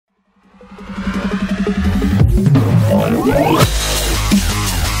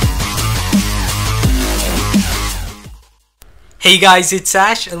Hey guys, it's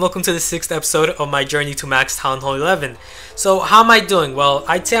Ash and welcome to the 6th episode of my journey to max Town Hall 11. So how am I doing? Well,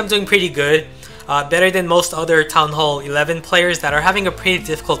 I'd say I'm doing pretty good. Better than most other Town Hall 11 players that are having a pretty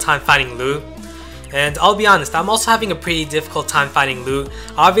difficult time finding loot. And I'll be honest, I'm also having a pretty difficult time finding loot.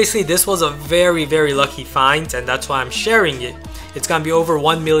 Obviously this was a very lucky find and that's why I'm sharing it. It's gonna be over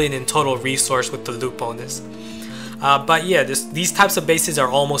 1 million in total resource with the loot bonus. But yeah, these types of bases are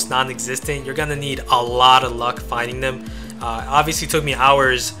almost non-existent. You're gonna need a lot of luck finding them. Obviously it took me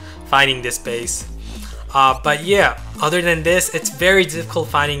hours finding this base. But yeah, other than this, it's very difficult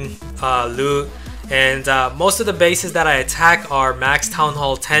finding loot. And most of the bases that I attack are max Town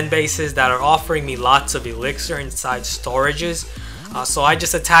Hall 10 bases that are offering me lots of elixir inside storages. So I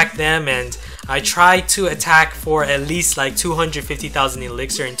just attack them and I try to attack for at least like 250,000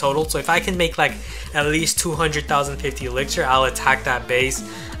 elixir in total. So if I can make like at least 200,050 elixir, I'll attack that base.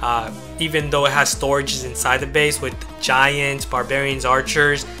 Even though it has storages inside the base with giants, barbarians,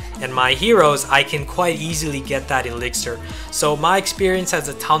 archers, and my heroes, I can quite easily get that elixir. So my experience as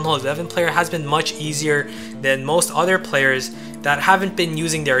a Town Hall 11 player has been much easier than most other players that haven't been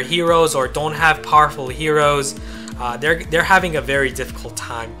using their heroes or don't have powerful heroes. They're having a very difficult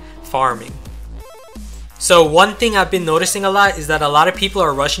time farming. So one thing I've been noticing a lot is that a lot of people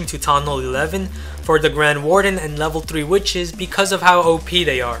are rushing to Town Hall 11 for the Grand Warden and level 3 witches because of how OP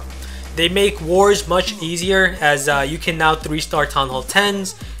they are. They make wars much easier as you can now 3-star Town Hall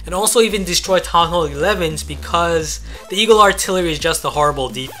 10s and also even destroy Town Hall 11s because the Eagle Artillery is just a horrible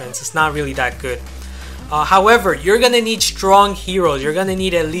defense. It's not really that good. However, you're gonna need strong heroes. You're gonna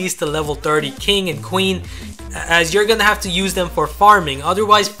need at least a level 30 King and Queen, as you're gonna have to use them for farming.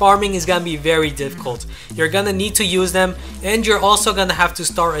 Otherwise, farming is gonna be very difficult. You're gonna need to use them, and you're also gonna have to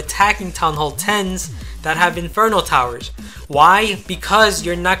start attacking Town Hall 10s that have Inferno Towers. Why? Because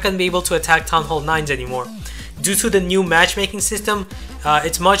you're not gonna be able to attack Town Hall 9s anymore. Due to the new matchmaking system,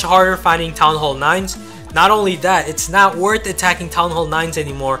 it's much harder finding Town Hall 9s. Not only that, it's not worth attacking Town Hall 9s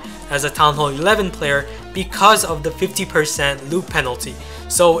anymore as a Town Hall 11 player because of the 50% loot penalty.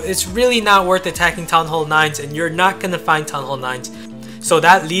 So it's really not worth attacking Town Hall 9s and you're not gonna find Town Hall 9s. So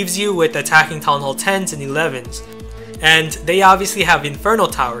that leaves you with attacking Town Hall 10s and 11s. And they obviously have Inferno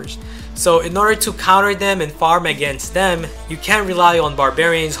Towers. So in order to counter them and farm against them, you can't rely on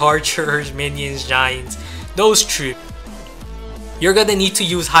barbarians, archers, minions, giants, those troops. You're gonna need to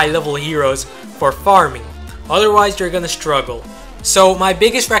use high level heroes for farming. Otherwise you're gonna struggle. So my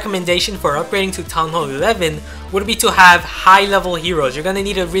biggest recommendation for upgrading to Town Hall 11 would be to have high level heroes. You're gonna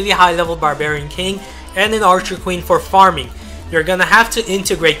need a really high level Barbarian King and an Archer Queen for farming. You're gonna have to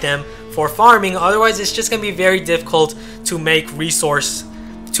integrate them for farming, otherwise it's just gonna be very difficult to make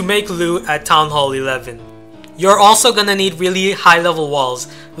loot at Town Hall 11. You're also gonna need really high level walls.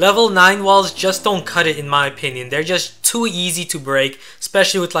 Level 9 walls just don't cut it in my opinion. They're just too easy to break,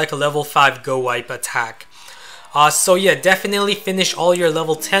 especially with like a level 5 go wipe attack. So yeah, definitely finish all your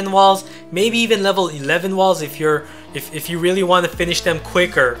level 10 walls, maybe even level 11 walls if you really want to finish them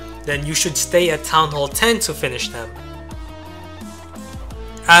quicker, then you should stay at Town Hall 10 to finish them.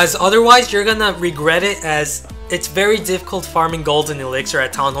 As otherwise you're gonna regret it, as it's very difficult farming golden elixir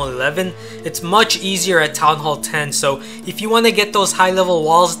at Town Hall 11. It's much easier at Town Hall 10, so if you want to get those high level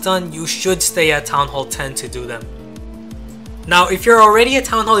walls done, you should stay at Town Hall 10 to do them. Now if you're already a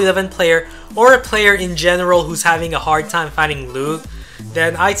Town Hall 11 player or a player in general who's having a hard time finding loot,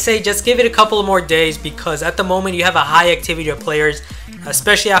 then I'd say just give it a couple more days because at the moment you have a high activity of players,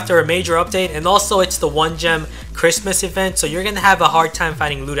 especially after a major update, and also it's the 1 gem Christmas event, so you're gonna have a hard time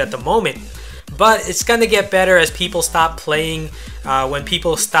finding loot at the moment. But it's gonna get better as people stop playing, when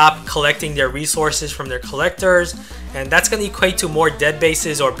people stop collecting their resources from their collectors, and that's gonna equate to more dead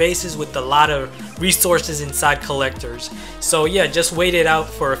bases or bases with a lot of resources inside collectors. So yeah, just wait it out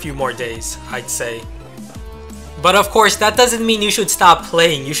for a few more days, I'd say. But of course, that doesn't mean you should stop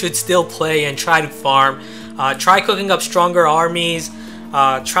playing. You should still play and try to farm. Try cooking up stronger armies.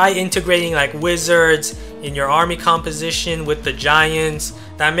 Try integrating like wizards in your army composition with the giants.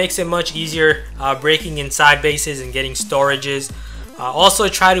 That makes it much easier breaking inside bases and getting storages. Also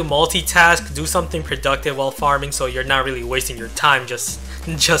try to multitask, do something productive while farming so you're not really wasting your time just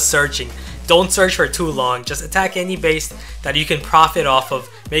searching. Don't search for too long, just attack any base that you can profit off of,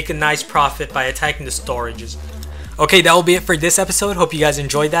 make a nice profit by attacking the storages. Okay, that will be it for this episode. Hope you guys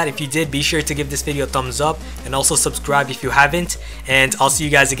enjoyed that. If you did, be sure to give this video a thumbs up and also subscribe if you haven't. And I'll see you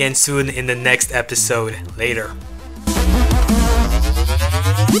guys again soon in the next episode. Later.